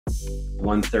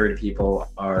1/3 of people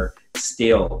are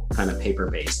still kind of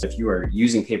paper-based. If you are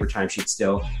using paper timesheets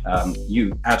still,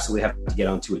 you absolutely have to get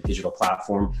onto a digital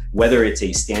platform, whether it's a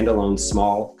standalone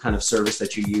small kind of service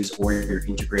that you use or you're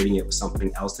integrating it with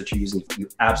something else that you're using. You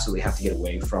absolutely have to get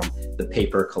away from the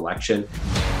paper collection.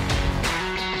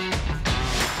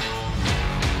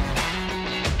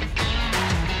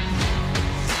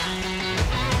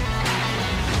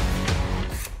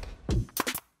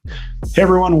 Hey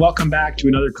everyone, welcome back to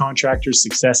another Contractor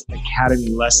Success Academy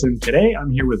lesson. Today I'm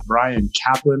here with Brian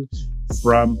Kaplan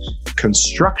from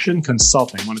Construction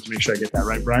Consulting. Wanted to make sure I get that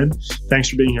right, Brian. Thanks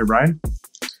for being here, Brian.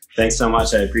 Thanks so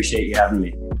much. I appreciate you having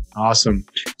me. Awesome.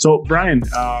 So Brian,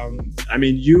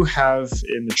 you have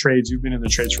you've been in the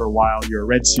trades for a while. You're a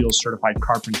Red Seal certified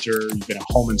carpenter. You've been a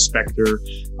home inspector.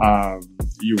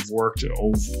 You've worked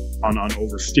on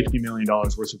over $50 million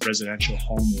worth of residential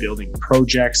home building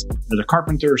projects as a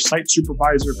carpenter, site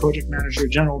supervisor, project manager,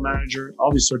 general manager,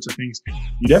 all these sorts of things.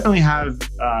 You definitely have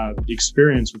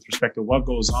experience with respect to what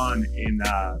goes on in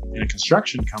a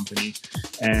construction company.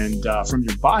 And from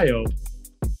your bio,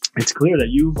 it's clear that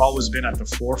you've always been at the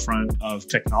forefront of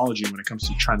technology when it comes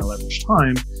to trying to leverage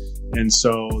time. And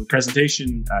so the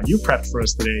presentation you prepped for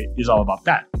us today is all about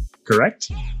that,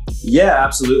 correct? Yeah,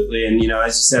 absolutely. And,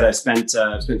 as you said, I've spent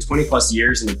 20 plus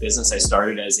years in the business. I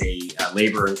started as a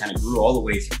laborer and kind of grew all the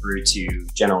way through to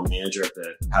general manager of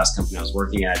the past company I was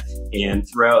working at. And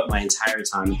throughout my entire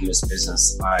time in this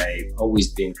business, I've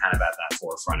always been kind of at that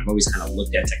forefront. I've always kind of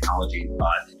looked at technology and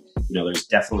thought, there's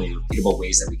definitely repeatable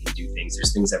ways that we can do things.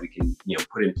 There's things that we can,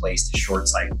 put in place to short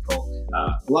cycle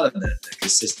a lot of the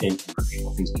consistent and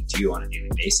repeatable things we do on a daily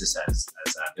basis as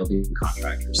building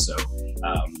contractors. So,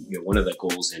 one of the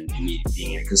goals in me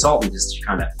being a consultant is to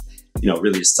kind of,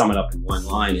 really to sum it up in one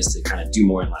line is to kind of do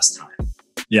more in less time.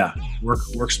 Yeah.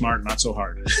 Work smart, not so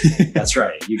hard. That's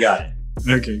right. You got it.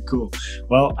 Okay, cool.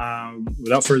 Well,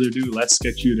 without further ado, let's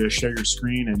get you to share your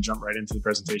screen and jump right into the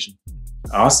presentation.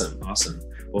 Awesome.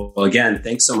 Well, again,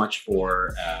 thanks so much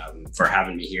for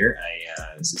having me here.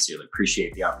 I sincerely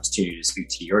appreciate the opportunity to speak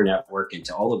to your network and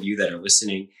to all of you that are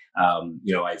listening.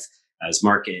 As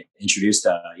Mark introduced,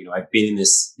 I've been in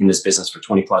this business for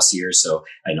 20 plus years. So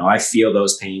I know I feel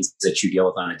those pains that you deal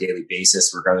with on a daily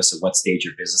basis, regardless of what stage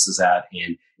your business is at.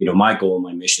 And, my goal and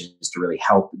my mission is to really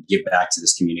help give back to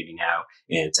this community now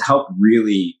and to help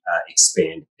really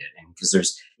expand it. And because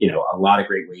there's, a lot of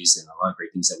great ways and a lot of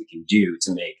great things that we can do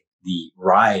to make the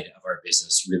ride of our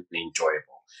business really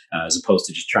enjoyable, as opposed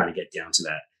to just trying to get down to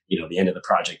that, the end of the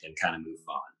project and kind of move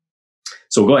on.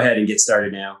 So we'll go ahead and get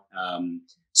started now.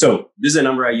 So this is a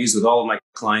number I use with all of my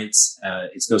clients.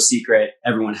 It's no secret.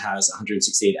 Everyone has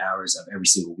 168 hours of every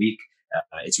single week.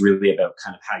 It's really about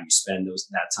kind of how you spend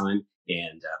that time.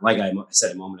 And like I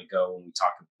said a moment ago, when we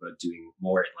talk about doing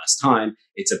more in less time,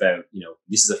 it's about,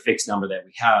 this is a fixed number that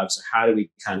we have. So how do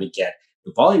we kind of get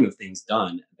the volume of things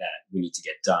done that we need to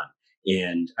get done?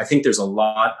 And I think there's a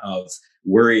lot of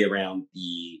worry around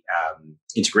the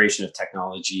integration of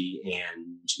technology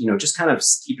and, just kind of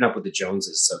keeping up with the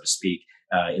Joneses, so to speak,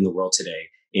 in the world today.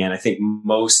 And I think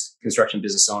most construction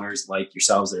business owners like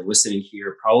yourselves that are listening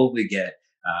here probably get,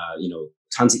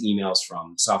 tons of emails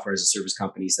from software as a service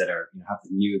companies that are, have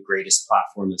the new greatest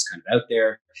platform that's kind of out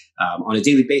there on a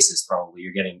daily basis. Probably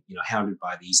you're getting, hounded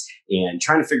by these and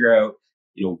trying to figure out,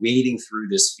 wading through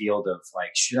this field of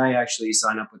like, should I actually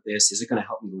sign up with this? Is it going to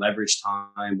help me leverage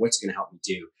time? What's it going to help me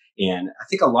do? And I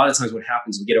think a lot of times what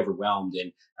happens, we get overwhelmed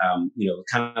and,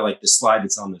 kind of like the slide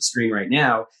that's on the screen right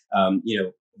now,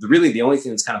 the only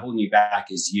thing that's kind of holding you back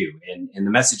is you. And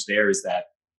the message there is that,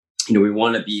 we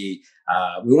want to be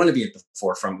at the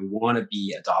forefront. We want to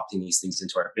be adopting these things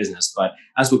into our business. But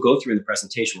as we'll go through in the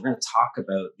presentation, we're going to talk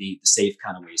about the safe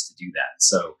kind of ways to do that.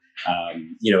 So,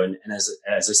 and as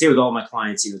I say with all my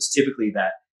clients, it's typically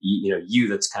that, you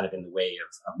that's kind of in the way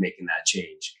of making that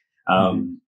change.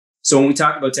 So when we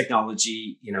talk about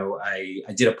technology,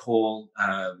 I did a poll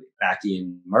back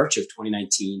in March of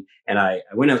 2019, and I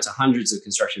went out to hundreds of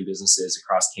construction businesses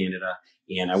across Canada,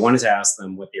 and I wanted to ask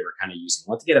them what they were kind of using. I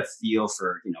wanted to get a feel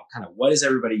for, kind of what is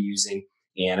everybody using,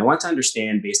 and I want to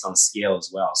understand based on scale as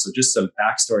well. So just some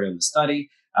backstory on the study.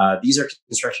 These are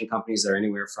construction companies that are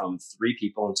anywhere from 3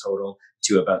 people in total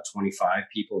to about 25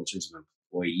 people in terms of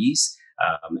employees.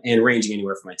 And ranging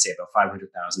anywhere from, I'd say, about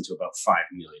 500,000 to about 5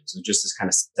 million. So just to kind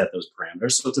of set those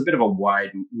parameters. So it's a bit of a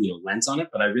wide, lens on it,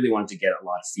 but I really wanted to get a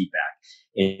lot of feedback.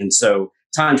 And so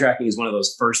time tracking is one of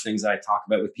those first things that I talk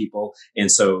about with people.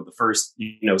 And so the first,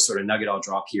 sort of nugget I'll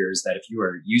drop here is that if you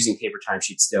are using paper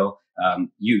timesheets still,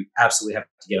 you absolutely have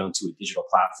to get onto a digital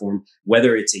platform,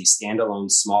 whether it's a standalone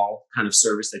small kind of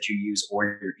service that you use,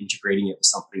 or you're integrating it with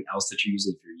something else that you're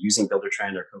using. If you're using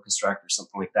Buildertrend or Co-Construct or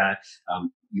something like that,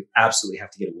 you absolutely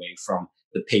have to get away from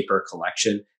the paper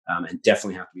collection, and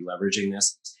definitely have to be leveraging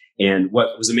this. And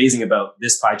what was amazing about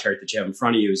this pie chart that you have in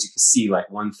front of you is you can see like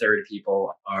 1/3 of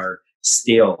people are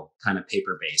still kind of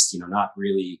paper based, not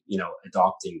really,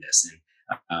 adopting this.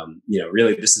 And,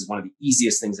 really, this is one of the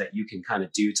easiest things that you can kind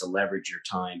of do to leverage your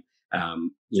time,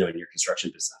 in your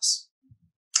construction business.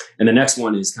 And the next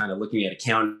one is kind of looking at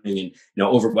accounting, and,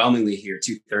 overwhelmingly here,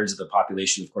 2/3 of the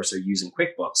population, of course, are using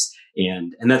QuickBooks.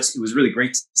 And it was really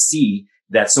great to see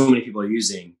that so many people are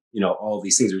using, all of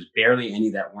these things. There's barely any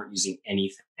that weren't using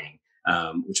anything,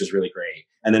 which was really great.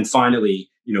 And then finally,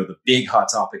 the big hot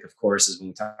topic, of course, is when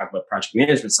we talk about project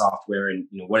management software and,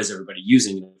 what is everybody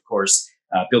using? And of course,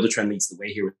 Buildertrend leads the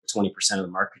way here with 20% of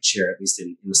the market share, at least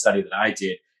in the study that I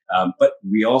did. But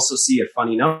we also see a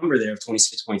funny number there of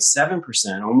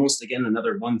 26.7%, almost again,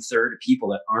 another 1/3 of people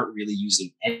that aren't really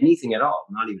using anything at all,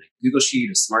 not even a Google Sheet,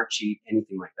 a Smart Sheet,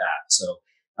 anything like that. So,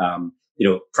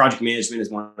 project management is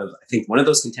one of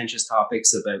those contentious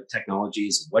topics about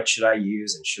technologies. What should I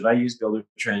use? And should I use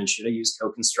Buildertrend? Should I use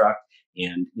Co-Construct?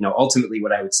 And, ultimately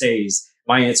what I would say is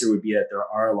my answer would be that there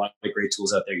are a lot of great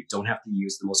tools out there. You don't have to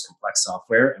use the most complex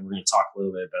software. And we're going to talk a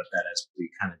little bit about that as we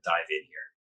kind of dive in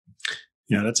here.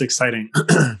 Yeah, that's exciting.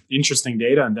 Interesting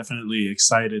data, and definitely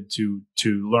excited to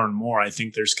learn more. I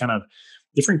think there's kind of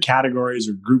different categories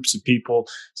or groups of people.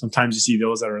 Sometimes you see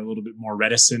those that are a little bit more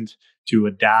reticent to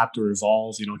adapt or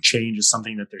evolve. Change is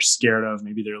something that they're scared of.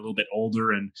 Maybe they're a little bit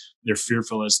older and they're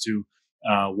fearful as to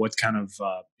what kind of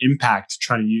impact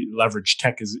trying to leverage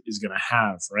tech is going to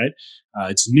have, right?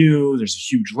 It's new. There's a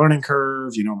huge learning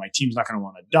curve. My team's not going to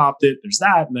want to adopt it. There's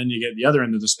that. And then you get the other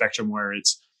end of the spectrum where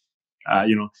it's,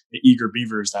 the eager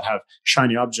beavers that have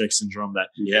shiny object syndrome that,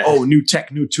 new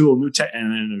tech, new tool, new tech.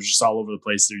 And then there's just all over the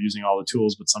place. They're using all the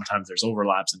tools, but sometimes there's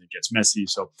overlaps and it gets messy.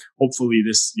 So hopefully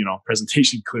this,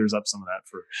 presentation clears up some of that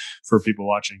for people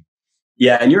watching.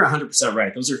 Yeah, and you're 100%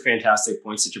 right. Those are fantastic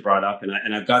points that you brought up,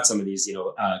 and I've got some of these,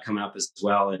 coming up as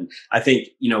well. And I think,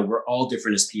 we're all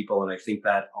different as people, and I think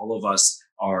that all of us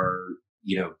are,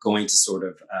 going to sort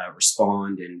of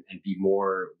respond and be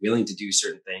more willing to do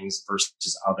certain things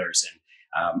versus others.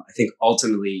 And I think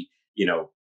ultimately,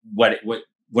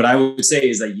 what I would say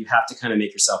is that you have to kind of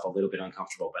make yourself a little bit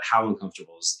uncomfortable, but how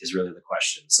uncomfortable is really the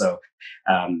question. So,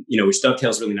 which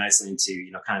dovetails really nicely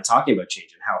into, kind of talking about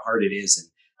change and how hard it is.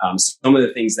 And some of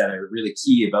the things that are really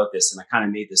key about this, and I kind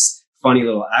of made this funny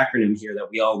little acronym here that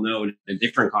we all know in a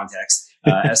different context,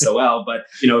 SOL, but,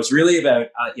 it's really about,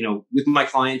 with my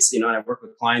clients, and I work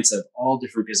with clients of all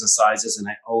different business sizes, and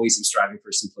I always am striving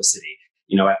for simplicity.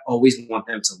 I always want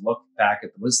them to look back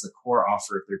at what's the core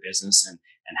offer of their business and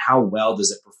how well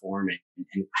does it perform,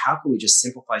 and how can we just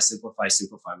simplify.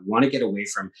 We want to get away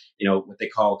from, what they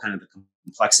call kind of the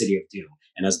complexity of doom.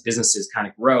 And as businesses kind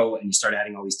of grow and you start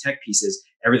adding all these tech pieces,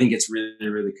 everything gets really,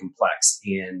 really complex,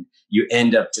 and you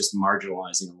end up just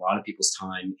marginalizing a lot of people's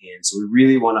time. And so we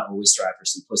really want to always strive for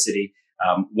simplicity.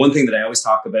 One thing that I always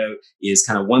talk about is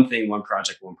kind of one thing, one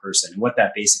project, one person. And what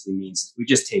that basically means is we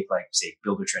just take, like, say,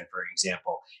 Buildertrend, for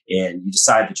example, and you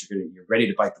decide that you're ready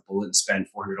to bite the bullet and spend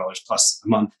 $400 plus a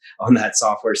month on that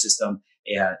software system.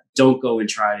 And don't go and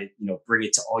try to, bring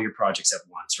it to all your projects at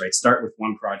once, right? Start with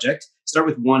one project, start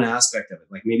with one aspect of it.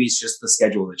 Like maybe it's just the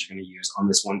schedule that you're going to use on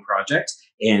this one project,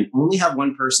 and only have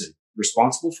one person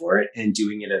responsible for it and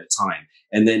doing it at a time.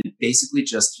 And then basically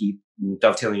just keep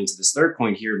dovetailing into this third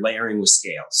point here, layering with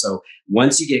scale. So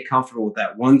once you get comfortable with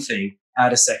that one thing,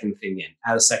 add a second thing in,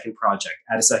 add a second project,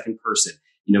 add a second person,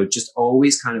 just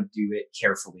always kind of do it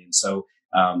carefully. And so,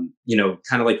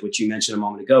 kind of like what you mentioned a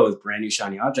moment ago with brand new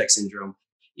shiny object syndrome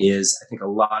is, I think a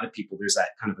lot of people, there's that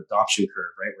kind of adoption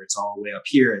curve, right? Where it's all the way up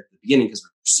here at the beginning because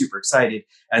we're super excited.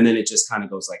 And then it just kind of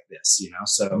goes like this,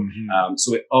 So,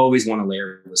 so we always want to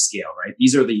layer with scale, right?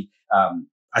 These are the,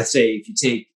 I'd say if you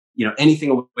take, anything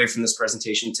away from this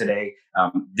presentation today,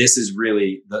 this is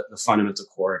really the fundamental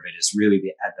core of it is really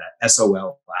that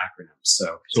SOL acronym.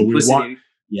 So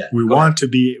we want to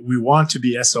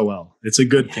be SOL. It's a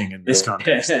good thing in this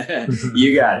context.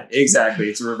 You got it. Exactly.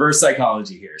 It's reverse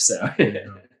psychology here. So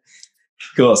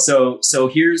cool. So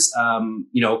here's, kind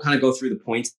of go through the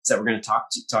points that we're going to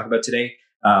talk about today.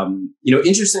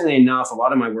 Interestingly enough, a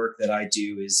lot of my work that I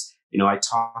do is, I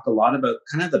talk a lot about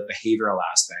kind of the behavioral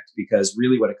aspect, because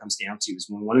really what it comes down to is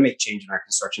when we want to make change in our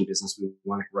construction business, we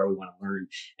want to grow, we want to learn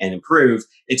and improve.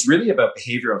 It's really about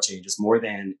behavioral changes more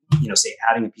than, say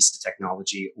adding a piece of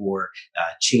technology or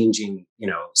changing,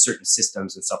 certain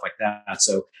systems and stuff like that.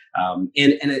 So, and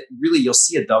it really, you'll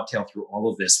see a dovetail through all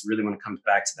of this really when it comes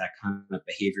back to that kind of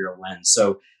behavioral lens.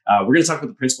 So we're going to talk about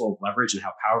the principle of leverage and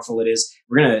how powerful it is.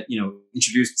 We're going to,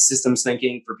 introduce systems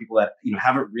thinking for people that,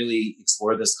 haven't really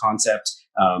explored this concept.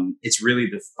 It's really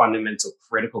the fundamental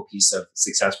critical piece of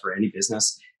success for any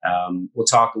business. We'll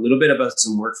talk a little bit about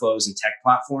some workflows and tech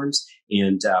platforms.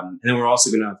 And then we're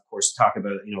also going to, of course, talk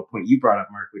about, a point you brought up,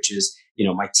 Mark, which is,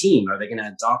 my team, are they going to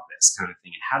adopt this kind of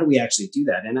thing? And how do we actually do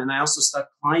that? And then I also stuck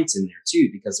clients in there too,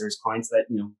 because there's clients that,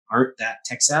 aren't that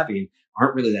tech savvy and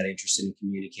aren't really that interested in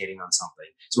communicating on something.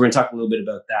 So we're going to talk a little bit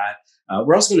about that.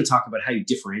 We're also going to talk about how you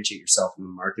differentiate yourself in the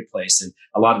marketplace. And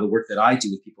a lot of the work that I do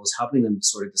with people is helping them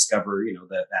sort of discover,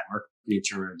 that marketing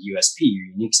term of USP, your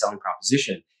unique selling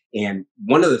proposition. And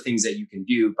one of the things that you can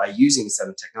do by using some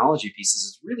of the technology pieces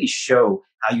is really show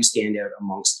how you stand out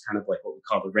amongst kind of like what we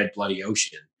call the red bloody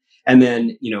ocean. And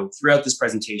then, throughout this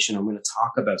presentation, I'm going to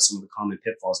talk about some of the common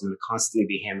pitfalls. I'm going to constantly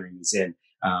be hammering these in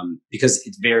because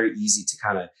it's very easy to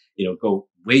kind of, go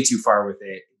way too far with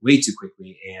it, way too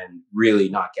quickly, and really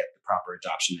not get the proper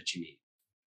adoption that you need.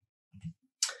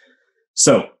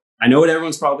 So I know what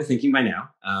everyone's probably thinking by now.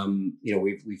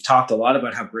 We've talked a lot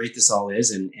about how great this all is,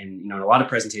 and in a lot of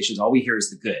presentations, all we hear is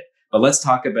the good. But let's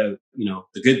talk about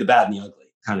the good, the bad, and the ugly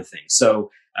kind of thing. So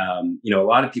a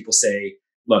lot of people say,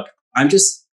 "Look, I'm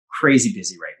just crazy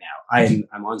busy right now.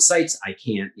 I'm on sites. I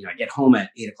can't. I get home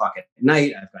at 8:00 at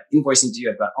night. I've got invoicing to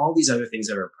do. I've got all these other things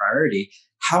that are a priority.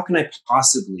 How can I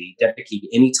possibly dedicate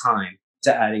any time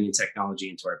to adding in technology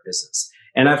into our business?"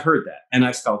 And I've heard that, and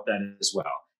I've felt that as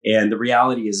well. And the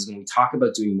reality is when we talk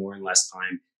about doing more in less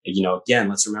time, again,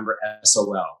 let's remember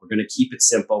SOL. We're going to keep it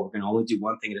simple. We're going to only do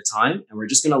one thing at a time, and we're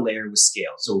just going to layer with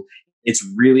scale. So it's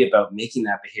really about making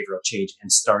that behavioral change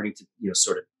and starting to,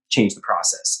 sort of change the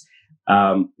process.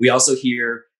 We also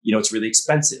hear, it's really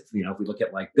expensive. If we look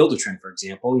at like Build-A-Trend, for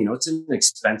example, it's an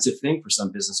expensive thing for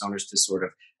some business owners to sort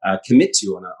of commit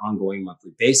to on an ongoing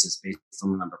monthly basis based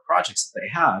on the number of projects that they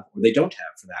have or they don't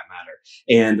have for that matter.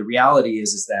 And the reality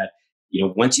is that,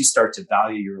 once you start to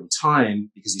value your own time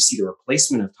because you see the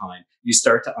replacement of time, you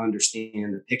start to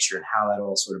understand the picture and how that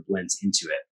all sort of blends into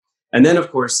it. And then, of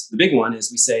course, the big one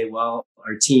is we say, well,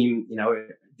 our team,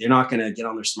 they're not going to get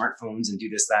on their smartphones and do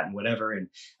this, that, and whatever. And,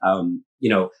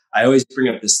 I always bring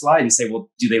up this slide and say, well,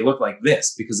 do they look like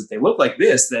this? Because if they look like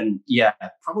this, then yeah,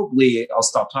 probably I'll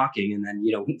stop talking and then,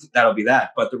 that'll be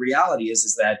that. But the reality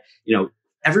is that,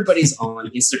 everybody's on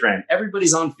Instagram,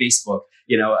 everybody's on Facebook.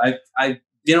 I've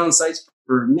been on sites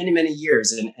for many, many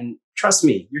years and trust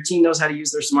me, your team knows how to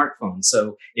use their smartphone.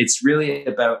 So it's really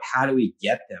about how do we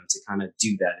get them to kind of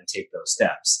do that and take those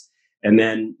steps. And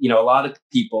then, a lot of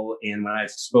people, and when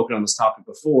I've spoken on this topic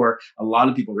before, a lot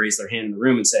of people raise their hand in the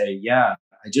room and say, yeah,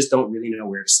 I just don't really know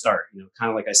where to start.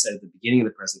 Kind of like I said at the beginning of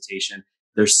the presentation,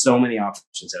 there's so many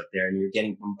options out there and you're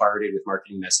getting bombarded with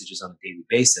marketing messages on a daily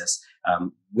basis.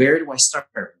 Where do I start?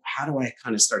 How do I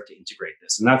kind of start to integrate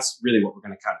this? And that's really what we're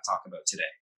going to kind of talk about today.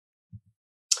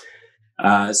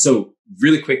 So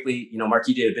really quickly, Mark,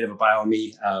 you did a bit of a bio on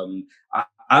me.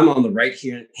 I'm on the right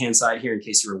hand side here, in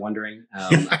case you were wondering.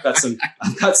 I've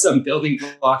got some building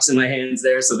blocks in my hands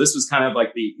there. So this was kind of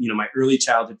like my early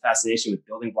childhood fascination with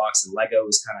building blocks, and Lego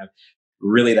was kind of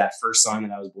really that first sign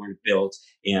that I was born to build.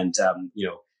 And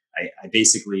I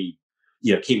basically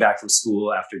came back from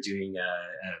school after doing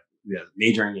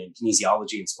majoring in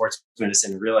kinesiology and sports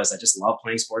medicine and realized I just love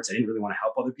playing sports. I didn't really want to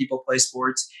help other people play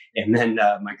sports. And then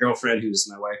my girlfriend, who's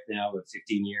my wife now with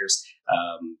 15 years,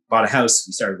 bought a house.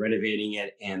 We started renovating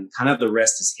it, and kind of the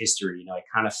rest is history. I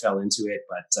kind of fell into it,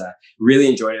 but really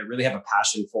enjoyed it, really have a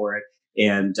passion for it.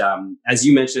 And as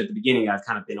you mentioned at the beginning, I've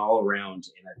kind of been all around,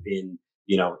 and I've been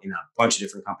in a bunch of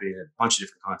different companies, a bunch of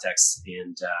different contexts,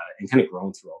 and kind of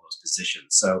grown through all those positions.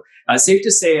 So safe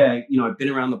to say, I've been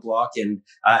around the block, and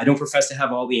I don't profess to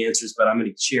have all the answers, but I'm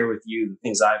going to share with you the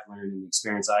things I've learned and the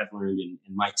experience I've learned and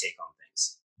my take on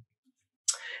things.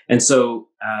 And so,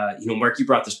 Mark, you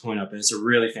brought this point up, and it's a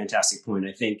really fantastic point.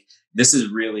 I think this is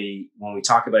really, when we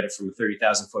talk about it from a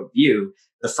 30,000 foot view,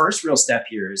 the first real step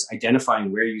here is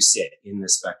identifying where you sit in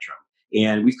this spectrum.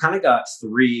 And we've kind of got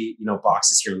three,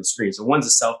 boxes here on the screen. So one's a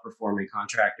self-performing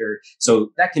contractor.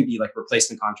 So that can be like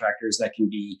replacement contractors. That can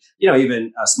be,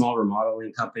 even small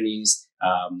remodeling companies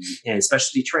and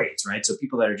specialty trades, right? So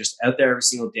people that are just out there every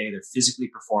single day, they're physically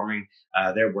performing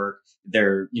their work,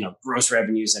 their, gross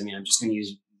revenues. I mean, I'm just going to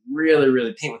use really,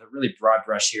 really paint with a really broad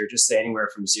brush here, just say anywhere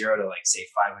from zero to like say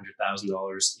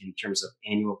 $500,000 in terms of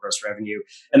annual gross revenue.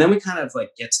 And then we kind of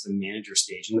like get to the manager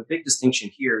stage. And the big distinction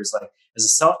here is like, as a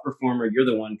self-performer, you're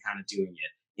the one kind of doing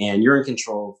it and you're in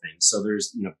control of things. So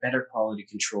there's, better quality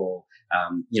control.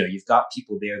 You've got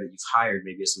people there that you've hired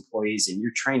maybe as employees and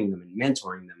you're training them and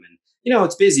mentoring them. And,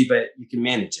 it's busy, but you can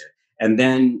manage it. And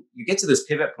then you get to this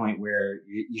pivot point where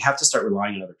you have to start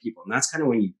relying on other people. And that's kind of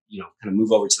when you kind of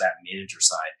move over to that manager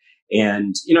side.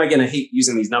 And, again, I hate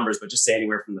using these numbers, but just say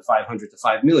anywhere from the 500 to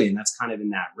 5 million, that's kind of in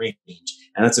that range.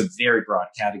 And that's a very broad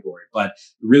category. But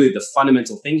really the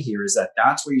fundamental thing here is that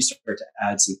that's where you start to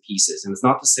add some pieces. And it's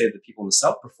not to say that the people in the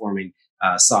self-performing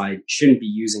side shouldn't be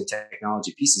using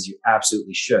technology pieces. You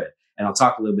absolutely should. And I'll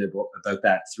talk a little bit about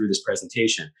that through this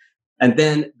presentation. And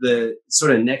then the sort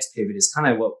of next pivot is kind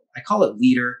of what I call it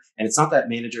leader. And it's not that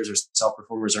managers or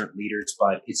self-performers aren't leaders,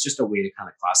 but it's just a way to kind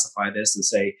of classify this and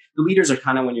say the leaders are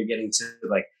kind of when you're getting to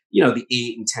like, the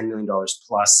 $8 and $10 million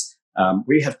plus,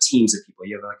 where you have teams of people.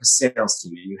 You have like a sales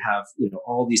team and you have,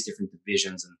 all these different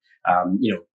divisions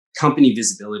and, company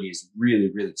visibility is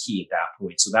really, really key at that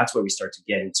point. So that's where we start to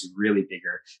get into really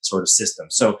bigger sort of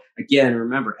systems. So again,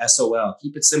 remember SOL,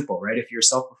 keep it simple, right? If you're a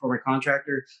self-performing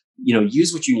contractor,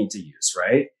 use what you need to use,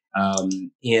 right?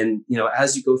 And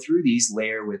as you go through these,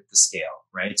 layer with the scale,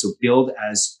 right? So build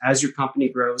as your company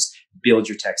grows, build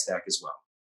your tech stack as well.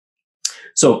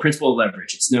 So principle of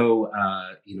leverage, it's no,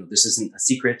 this isn't a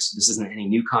secret. This isn't any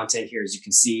new content here. As you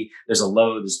can see, there's a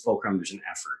load, there's a fulcrum, there's an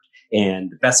effort.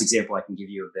 And the best example I can give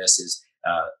you of this is,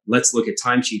 let's look at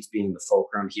timesheets being the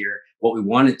fulcrum here. What we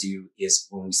want to do is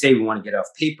when we say we want to get off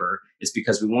paper is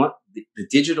because we want the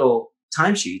digital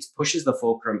timesheets pushes the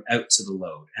fulcrum out to the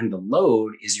load. And the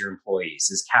load is your employees,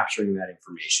 is capturing that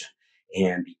information.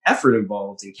 And the effort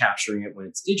involved in capturing it when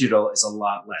it's digital is a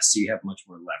lot less. So you have much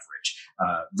more leverage.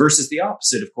 Versus the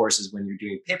opposite, of course, is when you're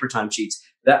doing paper timesheets,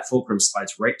 that fulcrum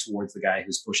slides right towards the guy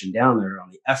who's pushing down there on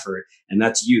the effort. And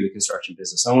that's you, the construction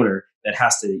business owner, that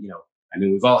has to,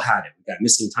 we've all had it. We've got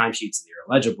missing timesheets, they're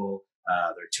illegible,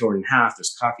 they're torn in half,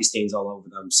 there's coffee stains all over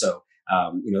them. So,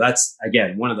 that's,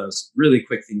 again, one of those really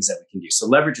quick things that we can do. So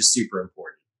leverage is super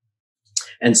important.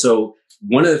 And so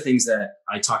one of the things that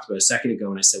I talked about a second ago,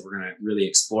 and I said we're going to really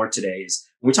explore today is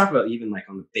when we talk about even like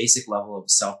on the basic level of a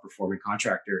self-performing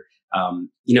contractor,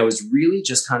 is really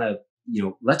just kind of,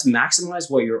 let's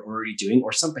maximize what you're already doing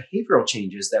or some behavioral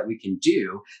changes that we can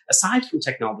do aside from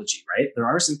technology, right? There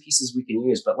are some pieces we can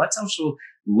use, but let's also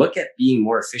look at being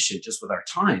more efficient just with our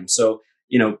time. So,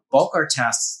 bulk our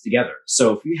tasks together.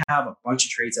 So if we have a bunch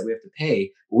of trades that we have to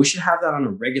pay, we should have that on a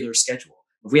regular schedule.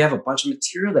 If we have a bunch of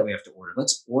material that we have to order,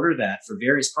 let's order that for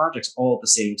various projects all at the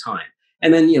same time.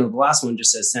 And then, the last one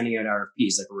just says sending out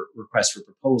RFPs, like a request for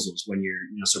proposals when you're,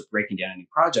 sort of breaking down a new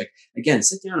project. Again,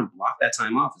 sit down and block that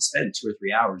time off and spend 2 or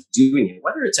 3 hours doing it,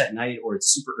 whether it's at night or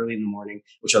it's super early in the morning,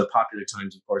 which are the popular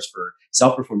times, of course, for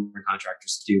self-performing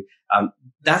contractors to do.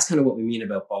 That's kind of what we mean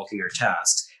about bulking our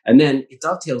tasks. And then it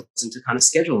dovetails into kind of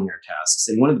scheduling our tasks.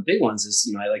 And one of the big ones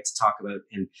is, I like to talk about,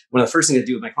 and one of the first things I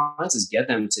do with my clients is get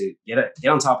them to get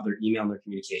on top of their email and their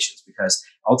communications, because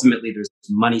ultimately there's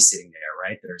money sitting there,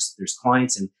 right? There's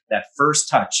clients, and that first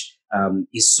touch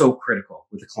is so critical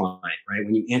with the client, right?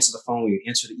 When you answer the phone, when you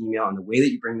answer the email, and the way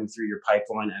that you bring them through your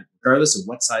pipeline, regardless of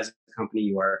what size of the company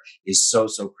you are, is so,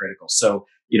 so critical. So,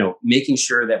 making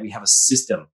sure that we have a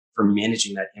system for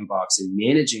managing that inbox and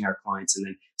managing our clients, and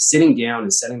then sitting down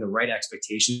and setting the right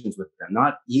expectations with them,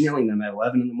 not emailing them at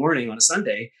 11 in the morning on a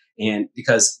Sunday. And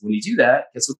because when you do that,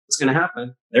 guess what's going to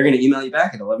happen? They're going to email you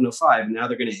back at 11:05, and now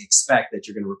they're going to expect that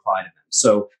you're going to reply to them.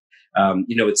 So,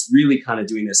 it's really kind of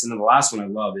doing this. And then the last one I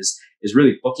love is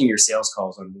really booking your sales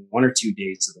calls on 1 or 2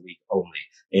 days of the week only,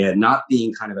 and not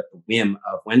being kind of at the whim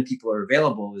of when people are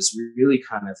available. Is really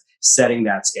kind of setting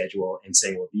that schedule and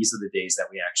saying, well, these are the days that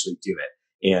we actually do it.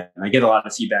 And I get a lot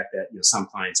of feedback that, some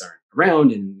clients aren't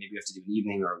around and maybe you have to do an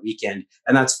evening or a weekend,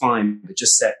 and that's fine, but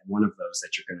just set one of those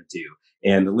that you're going to do.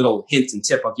 And the little hint and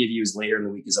tip I'll give you is later in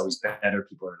the week is always better.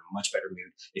 People are in a much better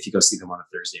mood if you go see them on a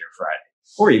Thursday or Friday,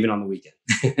 or even on the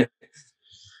weekend.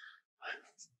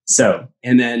 So,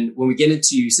 and then when we get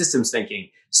into systems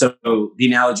thinking, so the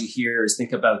analogy here is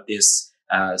think about this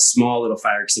small little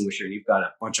fire extinguisher, and you've got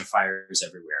a bunch of fires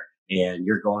everywhere. And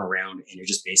you're going around and you're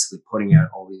just basically putting out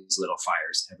all these little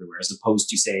fires everywhere, as opposed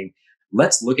to saying,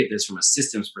 let's look at this from a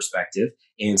systems perspective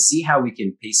and see how we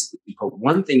can basically put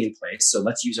one thing in place. So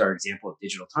let's use our example of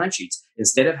digital timesheets.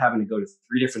 Instead of having to go to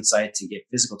 3 different sites and get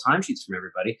physical timesheets from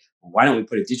everybody, well, why don't we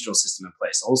put a digital system in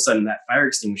place? All of a sudden, that fire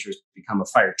extinguisher has become a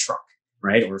fire truck,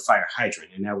 right? Or a fire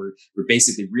hydrant. And now we're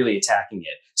basically really attacking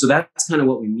it. So that's kind of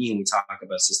what we mean when we talk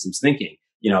about systems thinking.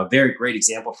 a very great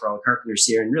example for all the carpenters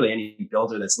here, and really any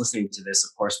builder that's listening to this,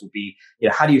 of course, will be,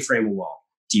 how do you frame a wall?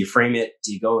 Do you frame it?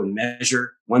 Do you go and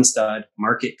measure one stud,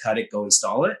 mark it, cut it, go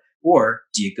install it? Or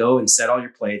do you go and set all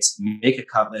your plates, make a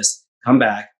cut list, come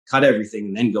back, cut everything,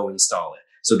 and then go install it?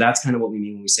 So that's kind of what we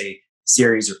mean when we say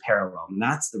series or parallel. And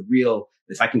that's the real,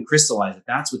 if I can crystallize it,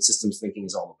 that's what systems thinking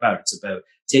is all about. It's about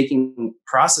taking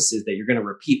processes that you're going to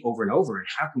repeat over and over, and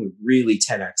how can we really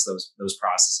 10x those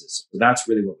processes? So that's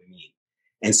really what we mean.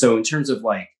 And so in terms of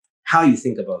like how you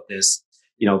think about this,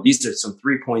 these are some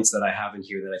 3 points that I have in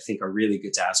here that I think are really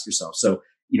good to ask yourself. So,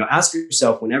 ask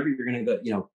yourself whenever you're going to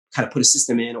go, kind of put a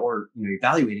system in, or,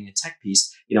 evaluating a tech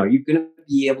piece, are you going to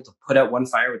be able to put out one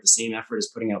fire with the same effort as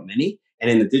putting out many? And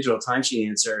in the digital timesheet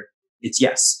answer, it's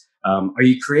yes. Are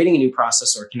you creating a new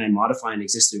process, or can I modify an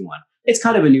existing one? It's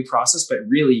kind of a new process, but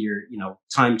really your,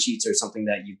 time sheets are something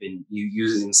that you've been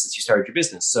using since you started your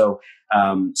business. So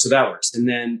that works. And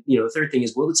then, the third thing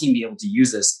is, will the team be able to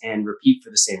use this and repeat for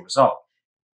the same result?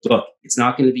 Look, it's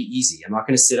not going to be easy. I'm not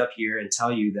going to sit up here and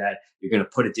tell you that you're going to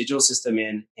put a digital system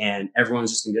in and everyone's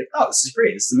just going to be like, oh, this is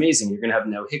great. This is amazing. You're going to have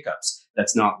no hiccups.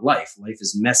 That's not life. Life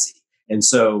is messy. And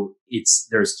so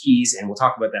there's keys, and we'll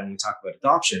talk about that when we talk about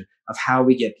adoption, of how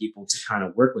we get people to kind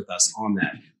of work with us on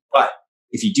that. But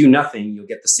if you do nothing, you'll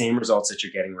get the same results that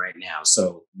you're getting right now.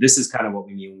 So this is kind of what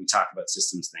we mean when we talk about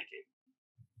systems thinking.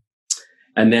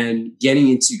 And then getting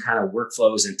into kind of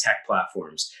workflows and tech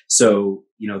platforms. So,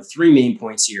 3 main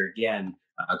points here. Again,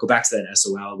 go back to that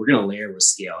SOL. We're going to layer with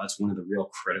scale. That's one of the real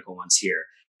critical ones here.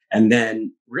 And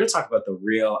then we're going to talk about the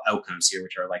real outcomes here,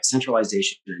 which are like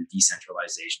centralization and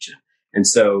decentralization. And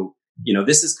so,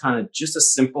 this is kind of just a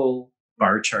simple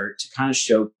bar chart to kind of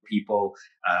show people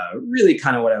really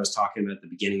kind of what I was talking about at the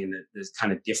beginning, and the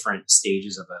kind of different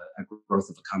stages of a growth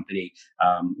of a company.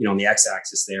 On the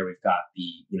x-axis there, we've got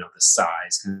the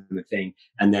size kind of thing.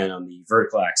 And then on the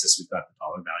vertical axis, we've got the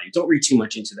dollar value. Don't read too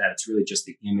much into that. It's really just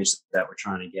the image that we're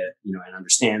trying to get, and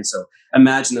understand. So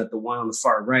imagine that the one on the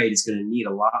far right is going to need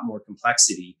a lot more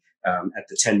complexity at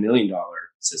the $10 million. It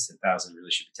says 10,000,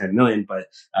 really should be 10 million, but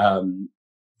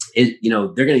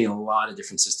they're going to need a lot of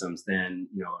different systems than,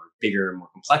 or bigger, more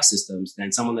complex systems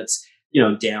than someone that's,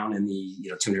 down in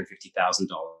the, $250,000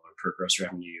 per gross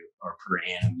revenue or per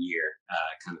annum year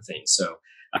kind of thing. So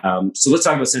let's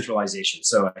talk about centralization.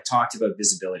 So I talked about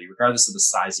visibility. Regardless of the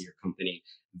size of your company,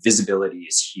 visibility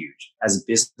is huge. As a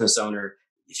business owner,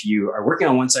 if you are working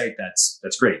on one site, that's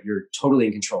great. You're totally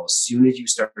in control. As soon as you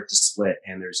start to split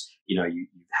and there's, you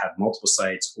have multiple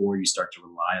sites, or you start to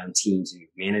rely on teams and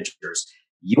managers,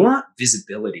 you want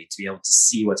visibility to be able to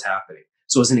see what's happening.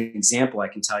 So as an example, I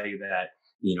can tell you that,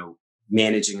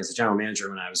 managing as a general manager,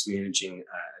 when I was managing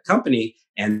a company,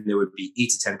 and there would be 8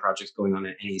 to 10 projects going on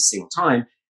at any single time,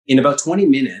 in about 20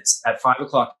 minutes at 5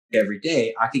 o'clock every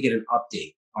day, I could get an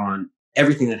update on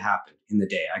everything that happened in the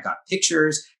day. I got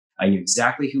pictures. I knew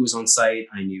exactly who was on site.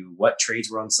 I knew what trades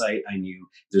were on site. I knew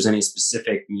if there's any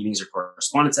specific meetings or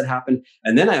correspondence that happened.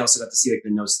 And then I also got to see like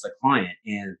the notes of the client.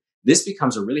 And this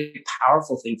becomes a really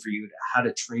powerful thing for you, how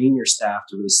to train your staff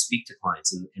to really speak to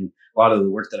clients. And a lot of the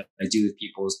work that I do with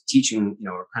people is teaching,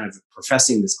 or kind of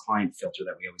professing this client filter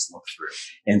that we always look through.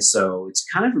 And so it's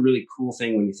kind of a really cool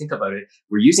thing when you think about it.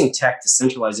 We're using tech to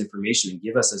centralize information and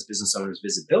give us as business owners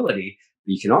visibility,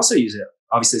 but you can also use it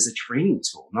obviously as a training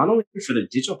tool, not only for the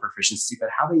digital proficiency, but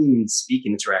how they even speak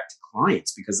and interact to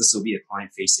clients, because this will be a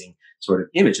client-facing sort of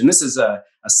image. And this is a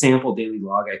sample daily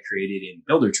log I created in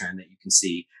Buildertrend that you can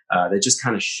see that just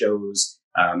kind of shows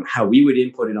how we would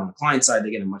input it on the client side.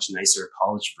 They get a much nicer,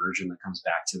 polished version that comes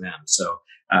back to them. So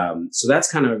that's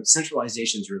kind of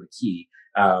centralization is really key.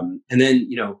 And then,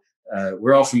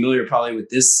 we're all familiar probably with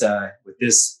this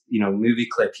movie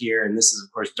clip here. And this is,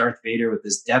 of course, Darth Vader with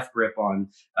this death grip on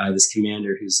this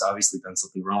commander who's obviously done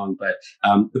something wrong. But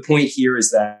the point here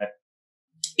is that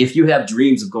if you have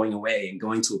dreams of going away and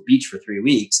going to a beach for 3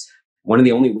 weeks, one of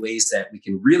the only ways that we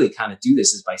can really kind of do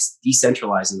this is by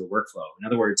decentralizing the workflow. In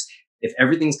other words, if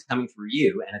everything's coming through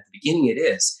you, and at the beginning it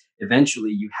is,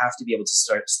 eventually you have to be able to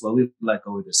start slowly let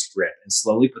go of the script and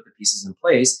slowly put the pieces in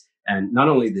place. And not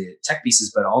only the tech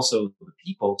pieces, but also the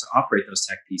people to operate those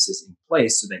tech pieces in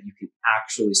place so that you can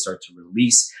actually start to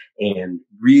release and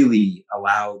really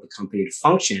allow the company to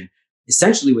function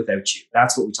essentially without you.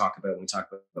 That's what we talk about when we talk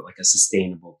about like a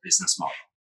sustainable business model.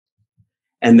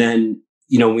 And then,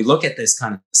 when we look at this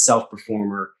kind of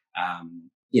self-performer,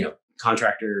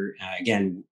 contractor,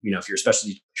 again, if you're a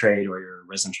specialty trade or you're a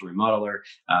residential remodeler,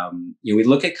 we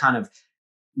look at kind of,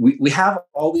 we have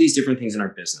all these different things in our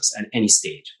business at any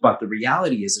stage, but the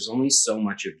reality is there's only so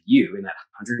much of you in that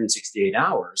 168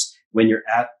 hours when you're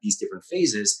at these different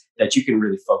phases that you can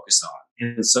really focus on.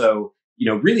 And so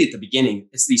really at the beginning,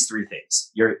 it's these three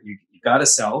things. You've got to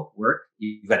sell work,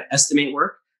 you've got to estimate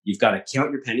work, you've got to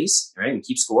count your pennies, right, and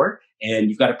keep score, and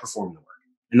you've got to perform the work.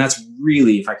 And that's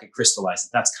really, if I could crystallize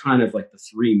it, that's kind of like the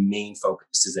three main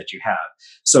focuses that you have.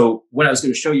 So what I was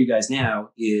going to show you guys now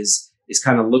is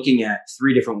kind of looking at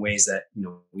three different ways that,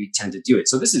 we tend to do it.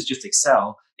 So this is just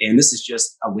Excel, and this is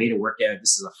just a way to work out.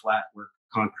 This is a flat work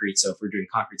concrete. So if we're doing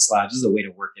concrete slabs, this is a way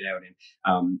to work it out.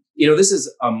 And, this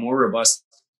is a more robust,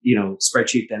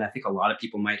 spreadsheet than I think a lot of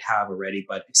people might have already,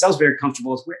 but Excel is very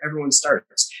comfortable. It's where everyone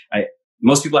starts.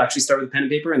 Most people actually start with a pen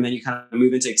and paper, and then you kind of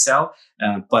move into Excel.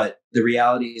 But the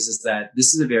reality is that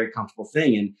this is a very comfortable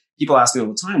thing. And people ask me all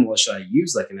the time, well, should I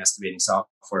use like an estimating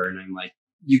software? And I'm like,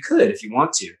 you could if you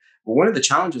want to. But one of the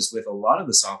challenges with a lot of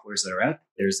the softwares that are out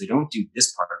there is they don't do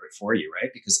this part of it for you, right?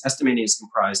 Because estimating is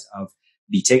comprised of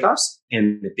the takeoffs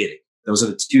and the bidding. Those are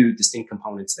the two distinct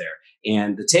components there.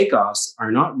 And the takeoffs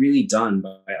are not really done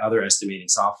by other estimating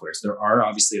softwares. There are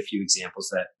obviously a few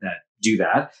examples that do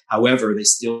that. However, they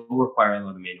still require a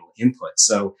lot of manual input.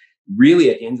 So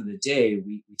really, at the end of the day,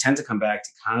 we tend to come back to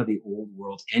kind of the old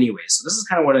world anyway. So this is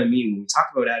kind of what I mean. When we talk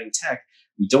about adding tech,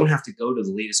 we don't have to go to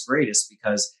the latest, greatest,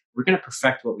 because we're going to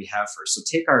perfect what we have first. So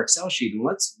take our Excel sheet and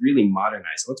let's really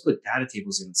modernize it. Let's put data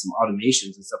tables in, some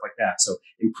automations and stuff like that. So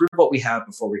improve what we have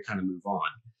before we kind of move on.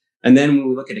 And then when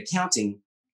we look at accounting,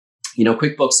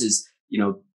 QuickBooks is,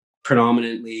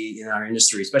 predominantly in our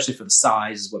industry, especially for the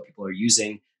size, is what people are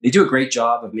using. They do a great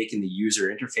job of making the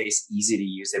user interface easy to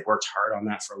use. They've worked hard on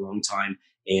that for a long time,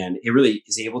 and it really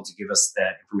is able to give us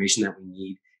that information that we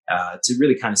need to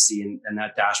really kind of see. And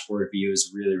that dashboard view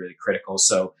is really, really critical.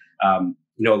 So, a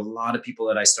lot of people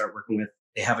that I start working with,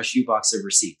 they have a shoebox of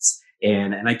receipts,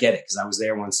 and I get it because I was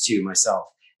there once too myself.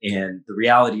 And the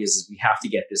reality is we have to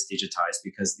get this digitized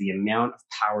because the amount of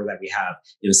power that we have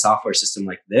in a software system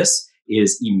like this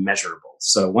is immeasurable.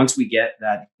 So once we get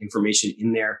that information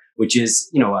in there, which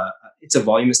is, it's a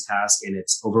voluminous task and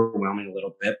it's overwhelming a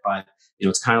little bit, but,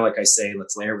 it's kind of like I say,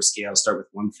 let's layer with scale, start with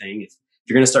one thing. If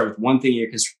you're going to start with one thing in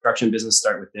your construction business,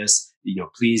 start with this,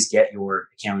 please get your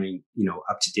accounting,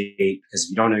 up to date, because if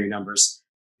you don't know your numbers,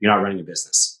 you're not running a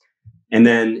business. And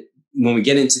then when we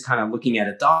get into kind of looking at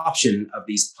adoption of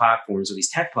these platforms or these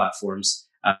tech platforms,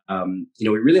 we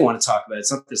really want to talk about,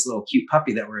 it's not this little cute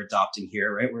puppy that we're adopting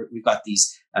here, right? We've got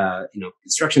these,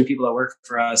 construction people that work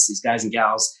for us, these guys and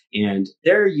gals, and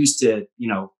they're used to,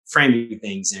 framing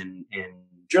things and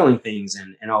drilling things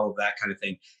and all of that kind of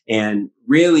thing. And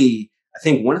really, I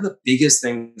think one of the biggest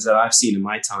things that I've seen in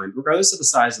my time, regardless of the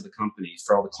size of the company,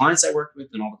 for all the clients I work with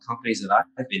and all the companies that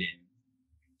I've been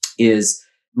in, is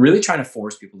really trying to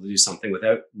force people to do something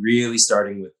without really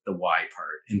starting with the why part.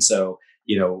 And so,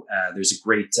 there's a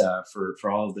great,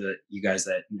 for all of you guys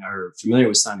that are familiar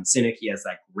with Simon Sinek, he has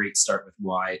that great Start With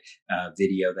Why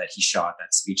video that he shot,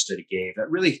 that speech that he gave, that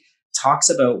really talks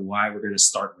about why we're going to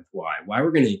start with why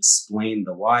we're going to explain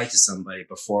the why to somebody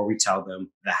before we tell them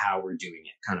the how we're doing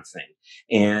it kind of thing.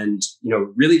 And,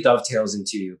 really dovetails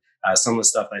into some of the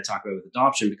stuff that I talk about with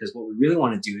adoption, because what we really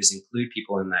want to do is include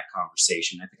people in that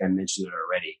conversation. I think I mentioned it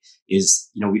already, is,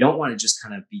 we don't want to just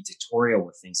kind of be dictatorial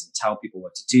with things and tell people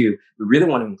what to do. We really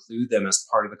want to include them as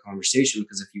part of the conversation,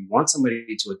 because if you want somebody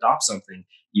to adopt something,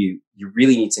 you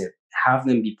really need to have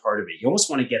them be part of it. You almost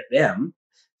want to get them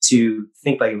to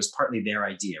think like it was partly their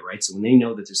idea, right? So when they know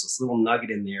that there's this little nugget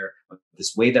in there,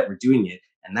 this way that we're doing it,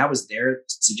 and that was their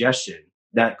suggestion,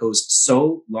 that goes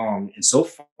so long and so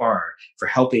far for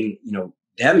helping,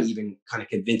 them even kind of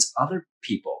convince other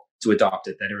people to adopt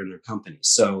it that are in their companies.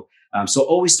 So, so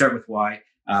always start with why.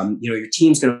 Your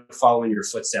team's going to follow in your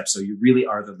footsteps. So you really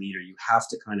are the leader. You have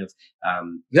to kind of,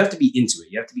 you have to be into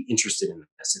it. You have to be interested in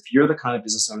this. If you're the kind of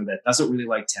business owner that doesn't really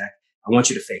like tech, I want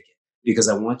you to fake it, because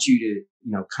I want you to,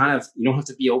 you don't have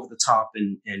to be over the top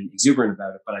and exuberant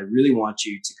about it, but I really want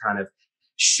you to kind of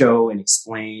show and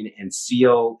explain and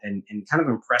feel and kind of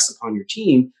impress upon your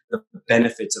team the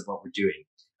benefits of what we're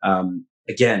doing.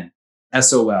 Again,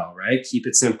 SOL, right? Keep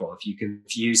it simple. If you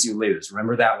confuse, you lose.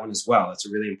 Remember that one as well. It's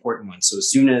a really important one. So as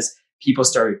soon as people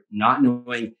start not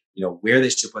knowing, where they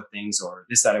should put things or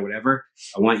this, that, or whatever,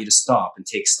 I want you to stop and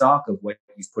take stock of what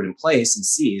you've put in place and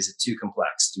see, is it too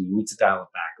complex? Do we need to dial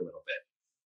it back a little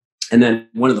bit? And then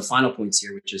one of the final points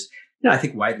here, which is, I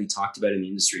think widely talked about in the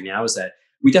industry now, is that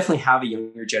we definitely have a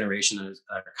younger generation that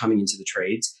are coming into the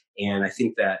trades. And I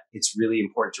think that it's really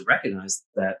important to recognize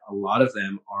that a lot of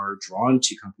them are drawn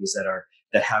to companies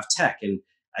that have tech. And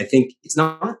I think it's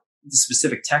not the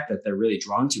specific tech that they're really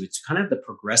drawn to. It's kind of the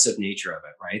progressive nature of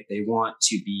it, right? They want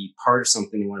to be part of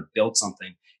something. They want to build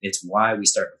something. It's why we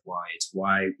start with why. It's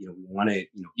why, we want to,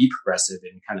 be progressive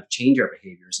and kind of change our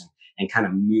behaviors and kind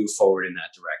of move forward in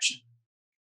that direction.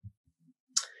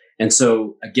 And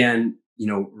so again,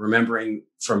 remembering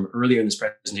from earlier in this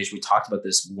presentation, we talked about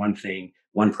this one thing,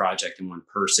 one project, and one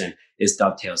person is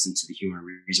dovetails into the human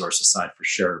resources side for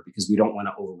sure, because we don't want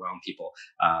to overwhelm people.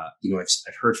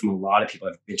 I've heard from a lot of people.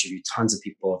 I've interviewed tons of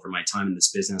people over my time in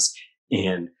this business,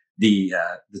 and the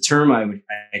term I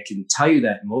can tell you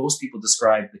that most people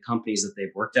describe the companies that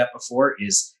they've worked at before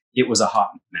is it was a hot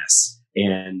mess.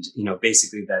 And,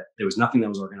 basically that there was nothing that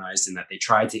was organized, and that they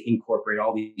tried to incorporate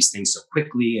all these things so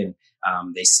quickly, and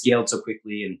they scaled so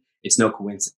quickly. And it's no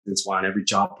coincidence why on every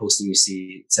job posting you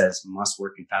see, it says must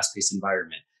work in fast-paced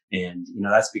environment. And,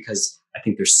 that's because I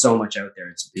think there's so much out there.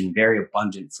 It's been very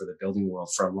abundant for the building world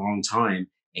for a long time.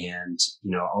 And,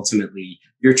 ultimately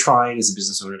you're trying as a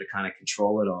business owner to kind of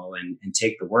control it all and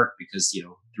take the work, because,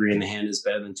 3 in the hand is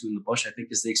better than 2 in the bush, I think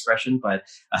is the expression. But,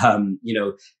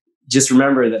 just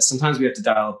remember that sometimes we have to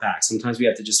dial it back. Sometimes we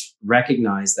have to just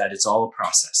recognize that it's all a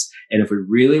process. And if we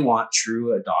really want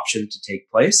true adoption to take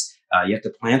place, you have to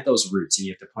plant those roots, and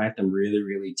you have to plant them really,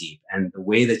 really deep. And the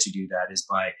way that you do that is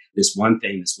by this one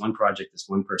thing, this one project, this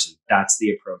one person. That's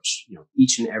the approach,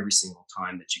 each and every single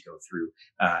time that you go through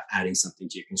adding something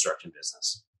to your construction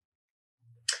business.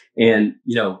 And,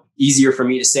 easier for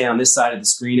me to say on this side of the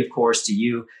screen, of course, to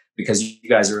you, because you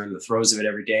guys are in the throes of it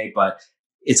every day, but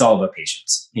it's all about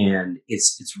patience, and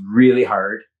it's really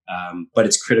hard, but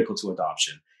it's critical to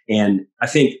adoption. And I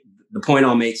think the point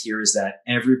I'll make here is that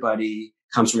everybody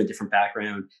comes from a different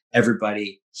background.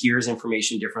 Everybody hears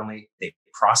information differently. They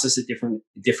process it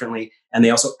differently, and they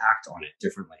also act on it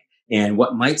differently. And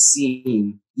what might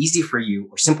seem easy for you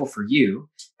or simple for you,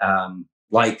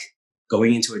 like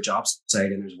going into a job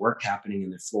site and there's work happening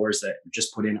and the floors that were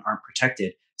just put in aren't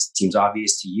protected, seems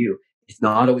obvious to you. It's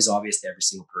not always obvious to every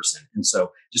single person. And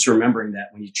so just remembering that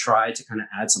when you try to kind of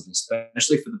add something,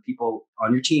 especially for the people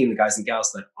on your team, the guys and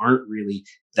gals that aren't really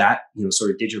that,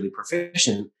 sort of digitally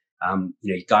proficient,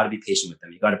 you got to be patient with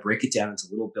them. You got to break it down into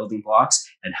little building blocks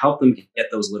and help them get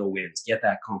those little wins, get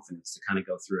that confidence to kind of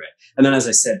go through it. And then, as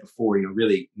I said before,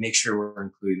 really make sure we're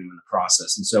including them in the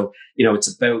process. And so,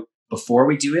 it's about before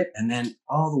we do it, and then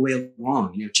all the way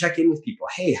along, check in with people.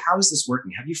 Hey, how is this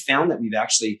working? Have you found that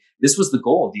this was the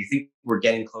goal? Do you think we're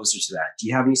getting closer to that? Do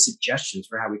you have any suggestions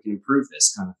for how we can improve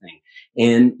this kind of thing?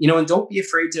 And, and don't be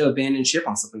afraid to abandon ship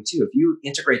on something too. If you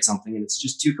integrate something and it's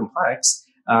just too complex,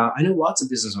 I know lots of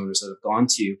business owners that have gone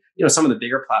to, some of the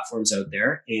bigger platforms out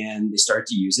there, and they start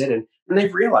to use it, and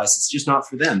they've realized it's just not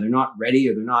for them. They're not ready,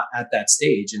 or they're not at that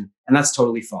stage, and that's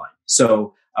totally fine.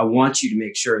 So I want you to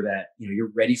make sure that,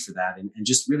 you're ready for that, and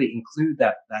just really include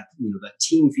that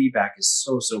team feedback is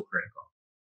so, so critical.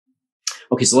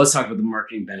 Okay, so let's talk about the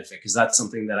marketing benefit, because that's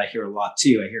something that I hear a lot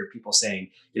too. I hear people saying,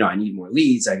 I need more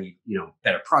leads, I need,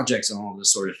 better projects and all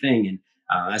this sort of thing. And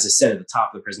as I said at the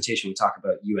top of the presentation, we talk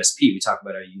about USP, we talk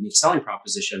about our unique selling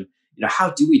proposition. How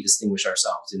do we distinguish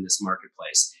ourselves in this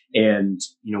marketplace? And,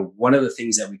 one of the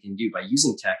things that we can do by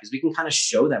using tech is we can kind of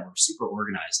show that we're super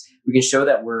organized. We can show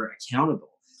that we're accountable.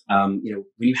 When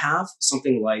you have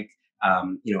something like, a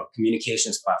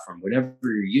communications platform, whatever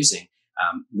you're using,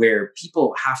 where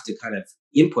people have to kind of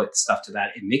input stuff to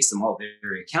that, it makes them all very,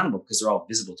 very accountable, because they're all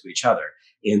visible to each other.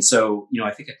 And so,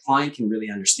 I think a client can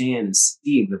really understand and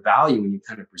see the value when you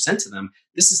kind of present to them,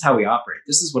 this is how we operate.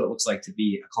 This is what it looks like to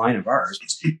be a client of ours.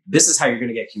 This is how you're going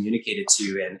to get communicated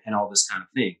to, and all this kind of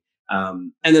thing.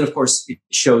 And then, of course, it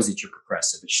shows that you're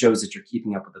progressive. It shows that you're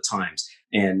keeping up with the times.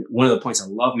 And one of the points I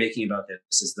love making about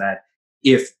this is that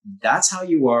if that's how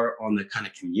you are on the kind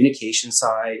of communication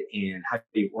side and how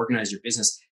you organize your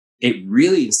business, it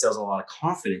really instills a lot of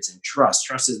confidence and trust.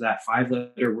 Trust is that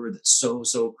 5-letter word that's so,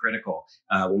 so critical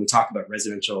when we talk about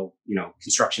residential,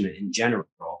 construction in general.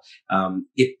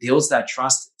 It builds that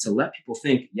trust to let people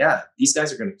think, yeah, these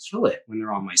guys are going to kill it when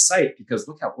they're on my site, because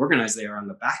look how organized they are on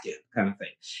the back end, kind of thing.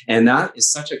 And that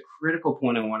is such a critical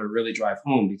point I want to really drive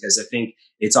home, because I think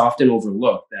it's often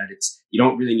overlooked that you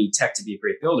don't really need tech to be a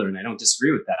great builder, and I don't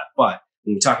disagree with that. But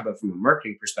when we talk about from a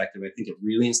marketing perspective, I think it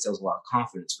really instills a lot of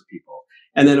confidence for people.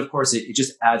 And then, of course, it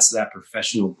just adds to that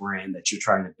professional brand that you're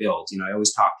trying to build. I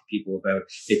always talk to people about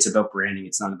it's about branding.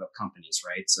 It's not about companies,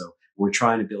 right? So we're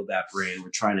trying to build that brand.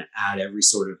 We're trying to add every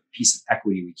sort of piece of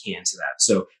equity we can to that.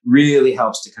 So really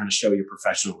helps to kind of show your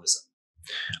professionalism.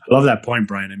 I love that point,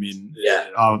 Brian. I mean, yeah,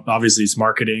 obviously it's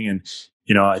marketing, and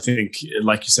I think,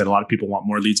 like you said, a lot of people want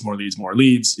more leads.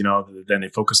 Then they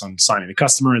focus on signing the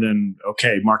customer, and then,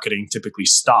 okay, marketing typically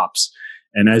stops.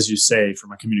 And as you say,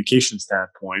 from a communication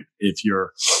standpoint, if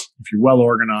you're well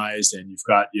organized and you've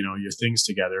got, your things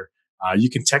together, you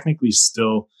can technically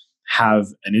still have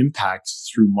an impact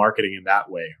through marketing in that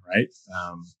way, right?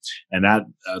 And that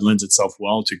lends itself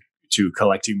well to to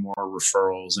collecting more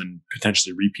referrals and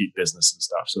potentially repeat business and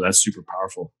stuff. So that's super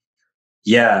powerful.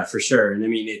 Yeah, for sure. And I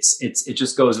mean, it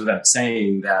just goes without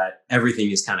saying that everything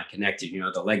is kind of connected. You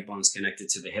know, the leg bone's connected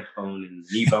to the hip bone and the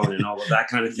knee bone and all of that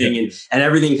kind of thing. And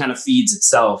everything kind of feeds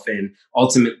itself. And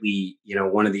ultimately, you know,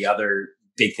 one of the other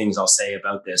big things I'll say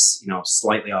about this, you know,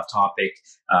 slightly off topic,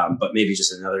 but maybe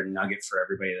just another nugget for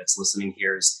everybody that's listening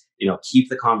here is, you know, keep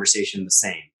the conversation the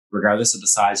same, regardless of the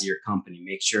size of your company.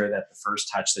 Make sure that the first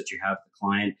touch that you have with the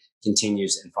client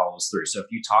continues and follows through. So if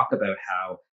you talk about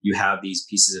how you have these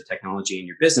pieces of technology in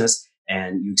your business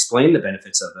and you explain the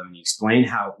benefits of them and you explain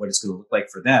what it's going to look like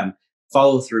for them,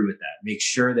 follow through with that. Make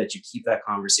sure that you keep that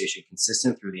conversation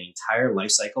consistent through the entire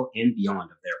life cycle and beyond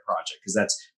of their project, because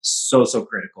that's so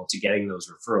critical to getting those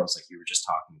referrals like you were just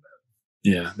talking about.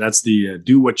 Yeah, that's the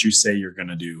do what you say you're going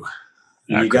to do.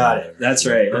 You got it. That's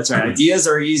right. That's right. Ideas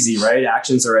are easy, right?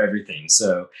 Actions are everything.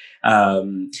 So,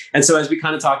 and so as we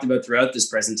kind of talked about throughout this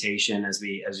presentation, as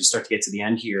we start to get to the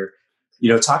end here, you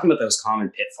know, talking about those common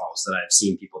pitfalls that I've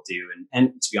seen people do,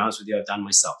 and to be honest with you, I've done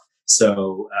myself.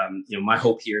 So, you know, my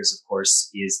hope here is, of course,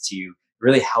 is to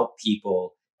really help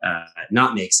people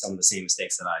not make some of the same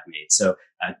mistakes that I've made. So,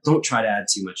 don't try to add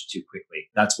too much too quickly.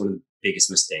 That's one of the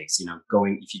biggest mistakes. You know,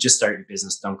 if you just start your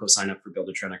business, don't go sign up for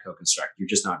Builder, Trend, Co-Construct. You're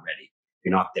just not ready.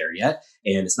 You're not there yet,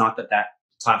 and it's not that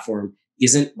platform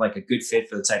isn't like a good fit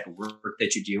for the type of work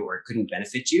that you do, or it couldn't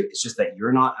benefit you. It's just that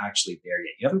you're not actually there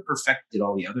yet. You haven't perfected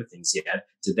all the other things yet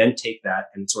to then take that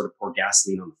and sort of pour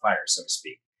gasoline on the fire, so to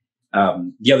speak.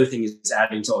 The other thing is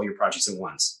adding to all your projects at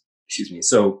once. Excuse me.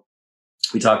 So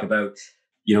we talk about,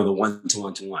 you know, the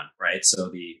one-to-one, right? So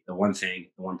the one thing,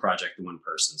 the one project, the one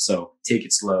person. So take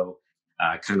it slow,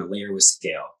 kind of layer with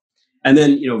scale. And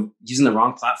then, you know, using the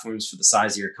wrong platforms for the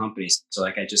size of your company. So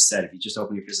like I just said, if you just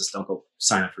open your business, don't go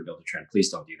sign up for Builder Trend.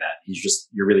 Please don't do that.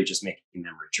 You're really just making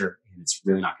them richer, and it's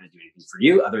really not going to do anything for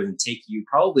you other than take you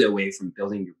probably away from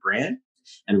building your brand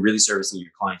and really servicing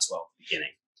your clients well at the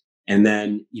beginning. And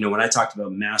then, you know, when I talked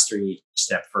about mastering each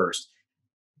step first,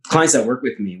 clients that work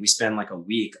with me, we spend like a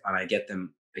week on, I get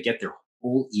their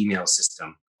whole email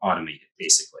system automated.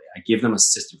 Basically, I give them a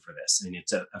system for this, and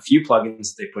it's a few plugins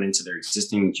that they put into their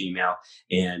existing Gmail,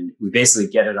 and we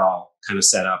basically get it all kind of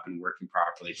set up and working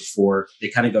properly before they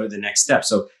kind of go to the next step.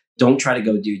 So don't try to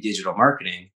go do digital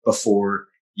marketing before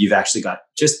you've actually got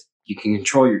you can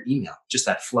control your email, just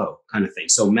that flow kind of thing.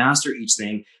 So master each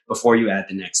thing before you add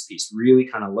the next piece. Really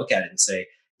kind of look at it and say,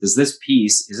 is this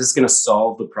going to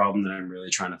solve the problem that I'm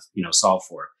really trying to, you know, solve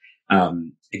for?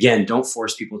 Again, don't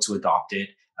force people to adopt it.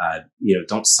 You know,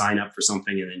 don't sign up for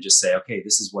something and then just say, okay,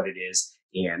 this is what it is,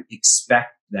 and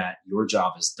expect that your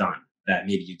job is done. That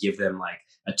maybe you give them like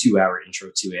a 2-hour intro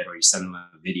to it, or you send them a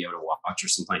video to watch or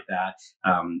something like that.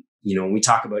 You know, when we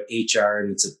talk about HR,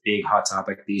 and it's a big hot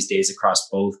topic these days across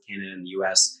both Canada and the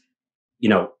US, you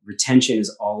know, retention is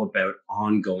all about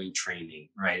ongoing training,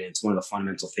 right? And it's one of the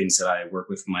fundamental things that I work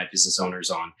with my business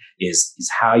owners on is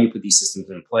how you put these systems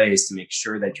in place to make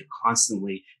sure that you're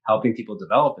constantly helping people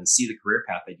develop and see the career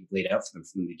path that you've laid out for them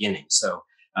from the beginning. So,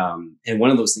 and one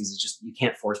of those things is just, you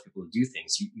can't force people to do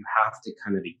things. You have to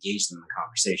kind of engage them in the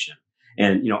conversation.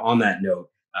 And, you know, on that note,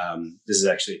 this is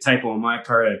actually a typo on my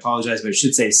part. I apologize, but I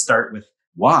should say start with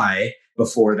why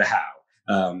before the how.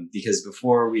 Because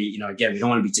before we, you know, again, we don't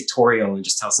want to be dictatorial and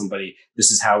just tell somebody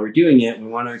this is how we're doing it. We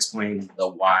want to explain the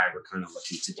why we're kind of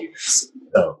looking to do this.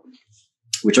 So,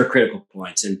 which are critical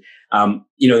points. And,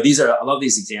 you know, I love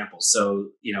these examples. So,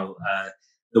 you know,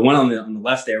 the one on the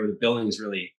left there where the building is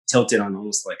really tilted on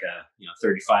almost like a, you know,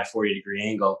 35, 40 degree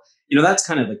angle, you know, that's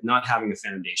kind of like not having a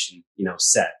foundation, you know,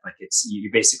 set. Like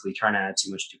you're basically trying to add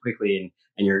too much too quickly,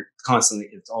 and you're constantly,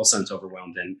 it's all of a sudden it's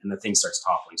overwhelmed, and the thing starts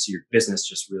toppling. So your business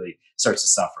just really starts to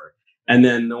suffer. And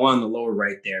then the one on the lower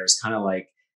right there is kind of like,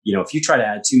 you know, if you try to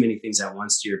add too many things at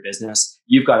once to your business,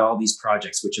 you've got all these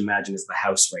projects, which imagine is the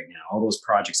house right now, all those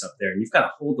projects up there, and you've got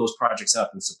to hold those projects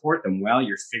up and support them while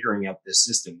you're figuring out this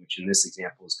system, which in this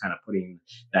example is kind of putting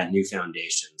that new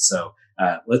foundation. So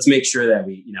let's make sure that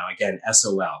we, you know, again,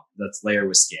 SOL, let's layer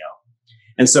with scale.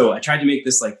 And so I tried to make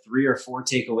this like 3 or 4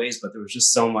 takeaways, but there was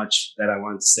just so much that I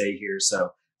wanted to say here.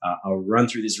 So I'll run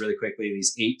through these really quickly,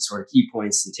 these 8 sort of key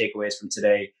points and takeaways from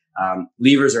today.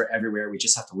 Levers are everywhere. We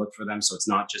just have to look for them. So it's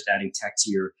not just adding tech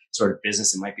to your sort of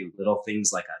business. It might be little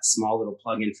things like a small little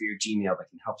plugin for your Gmail that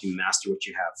can help you master what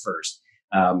you have first.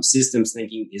 Systems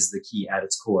thinking is the key at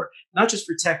its core, not just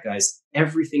for tech, guys,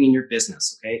 everything in your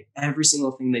business. Okay. Every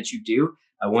single thing that you do,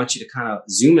 I want you to kind of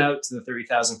zoom out to the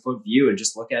 30,000 foot view and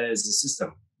just look at it as a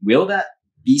system. Will that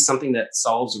be something that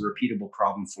solves a repeatable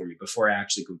problem for me before I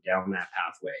actually go down that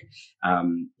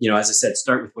pathway? You know, as I said,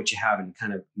 start with what you have and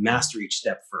kind of master each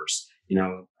step first.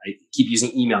 I keep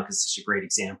using email because it's such a great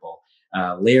example.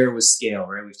 Layer with scale,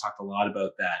 right? We've talked a lot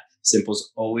about that. Simple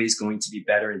is always going to be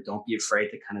better, and don't be afraid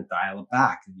to kind of dial it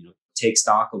back. Take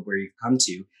stock of where you've come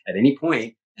to at any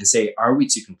point and say, are we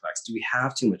too complex? Do we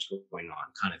have too much going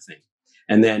on, kind of thing?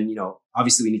 And then,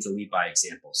 obviously we need to lead by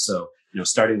example. So,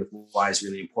 starting with why is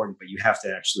really important, but you have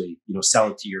to actually, sell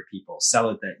it to your people, sell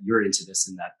it that you're into this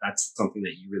and that's something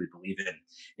that you really believe in.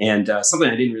 And something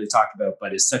I didn't really talk about,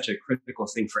 but is such a critical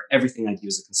thing for everything I do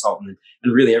as a consultant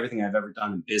and really everything I've ever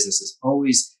done in business is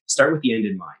always start with the end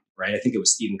in mind, right? I think it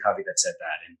was Stephen Covey that said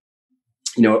that. And,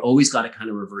 always got to kind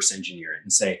of reverse engineer it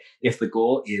and say, if the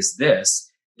goal is this,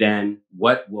 then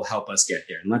what will help us get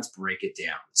there? And let's break it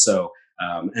down. So,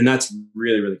 and that's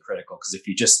really, really critical because if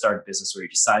you just start a business or you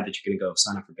decide that you're going to go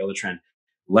sign up for Build-A-Trend,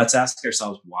 let's ask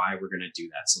ourselves why we're going to do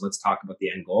that. So let's talk about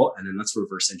the end goal and then let's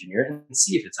reverse engineer it and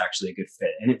see if it's actually a good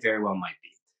fit. And it very well might be,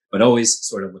 but always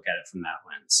sort of look at it from that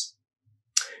lens.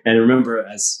 And remember,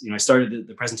 as I started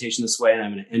the presentation this way, and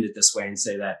I'm going to end it this way and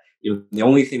say that the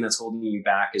only thing that's holding you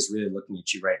back is really looking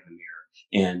at you right in the mirror.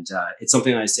 And it's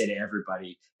something that I say to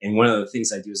everybody. And one of the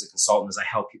things I do as a consultant is I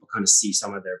help people kind of see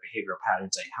some of their behavioral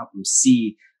patterns. I help them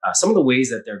see some of the ways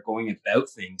that they're going about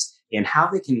things and how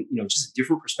they can, just a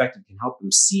different perspective can help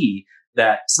them see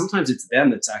that sometimes it's them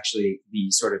that's actually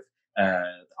the sort of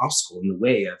obstacle in the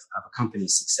way of a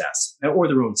company's success or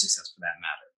their own success for that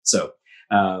matter. So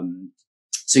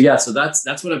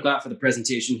that's what I've got for the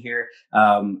presentation here.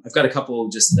 I've got a couple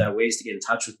just ways to get in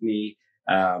touch with me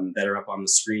that are up on the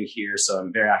screen here. So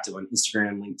I'm very active on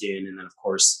Instagram, LinkedIn, and then of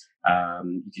course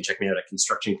you can check me out at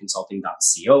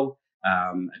constructionconsulting.co.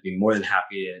 I'd be more than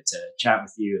happy to chat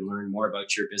with you and learn more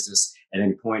about your business at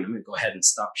any point. I'm going to go ahead and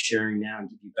stop sharing now and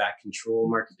give you back control.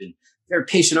 Mark, you've been very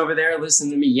patient over there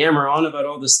listening to me yammer on about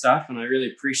all this stuff, and I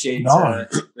really appreciate the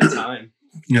time.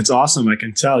 It's awesome. I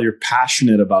can tell you're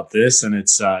passionate about this, and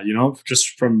it's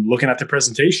just from looking at the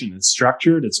presentation, it's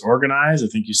structured, it's organized. I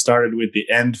think you started with the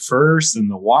end first and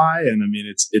the why, and I mean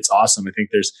it's awesome. I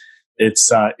think it's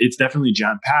definitely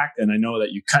jam packed, and I know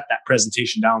that you cut that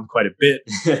presentation down quite a bit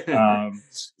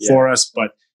for us.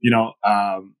 But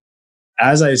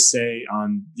as I say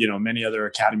on many other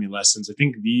academy lessons, I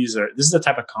think this is the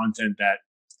type of content that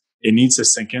it needs to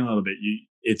sink in a little bit.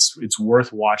 It's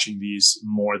worth watching these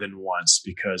more than once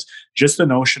because just the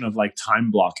notion of like time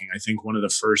blocking. I think one of the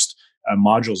first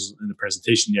modules in the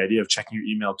presentation, the idea of checking your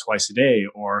email twice a day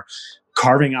or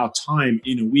carving out time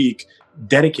in a week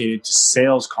dedicated to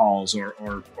sales calls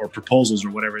or proposals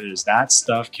or whatever it is, that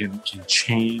stuff can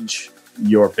change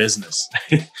your business.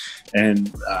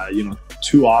 And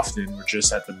too often we're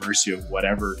just at the mercy of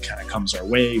whatever kind of comes our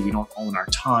way. We don't own our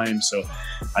time. So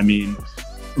I mean,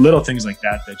 little things like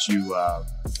that you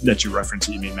reference,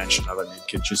 that you made mention of,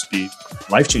 could just be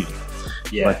life-changing.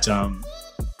 Yeah. But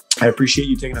I appreciate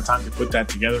you taking the time to put that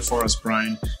together for us,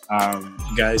 Brian.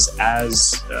 Guys,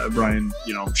 as Brian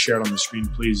shared on the screen,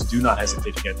 please do not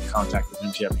hesitate to get in contact with him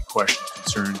if you have any questions,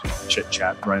 concerns, chit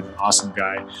chat. Brian's an awesome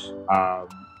guy.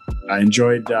 I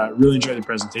really enjoyed the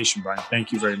presentation, Brian.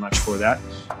 Thank you very much for that,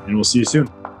 and we'll see you soon.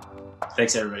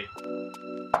 Thanks, everybody.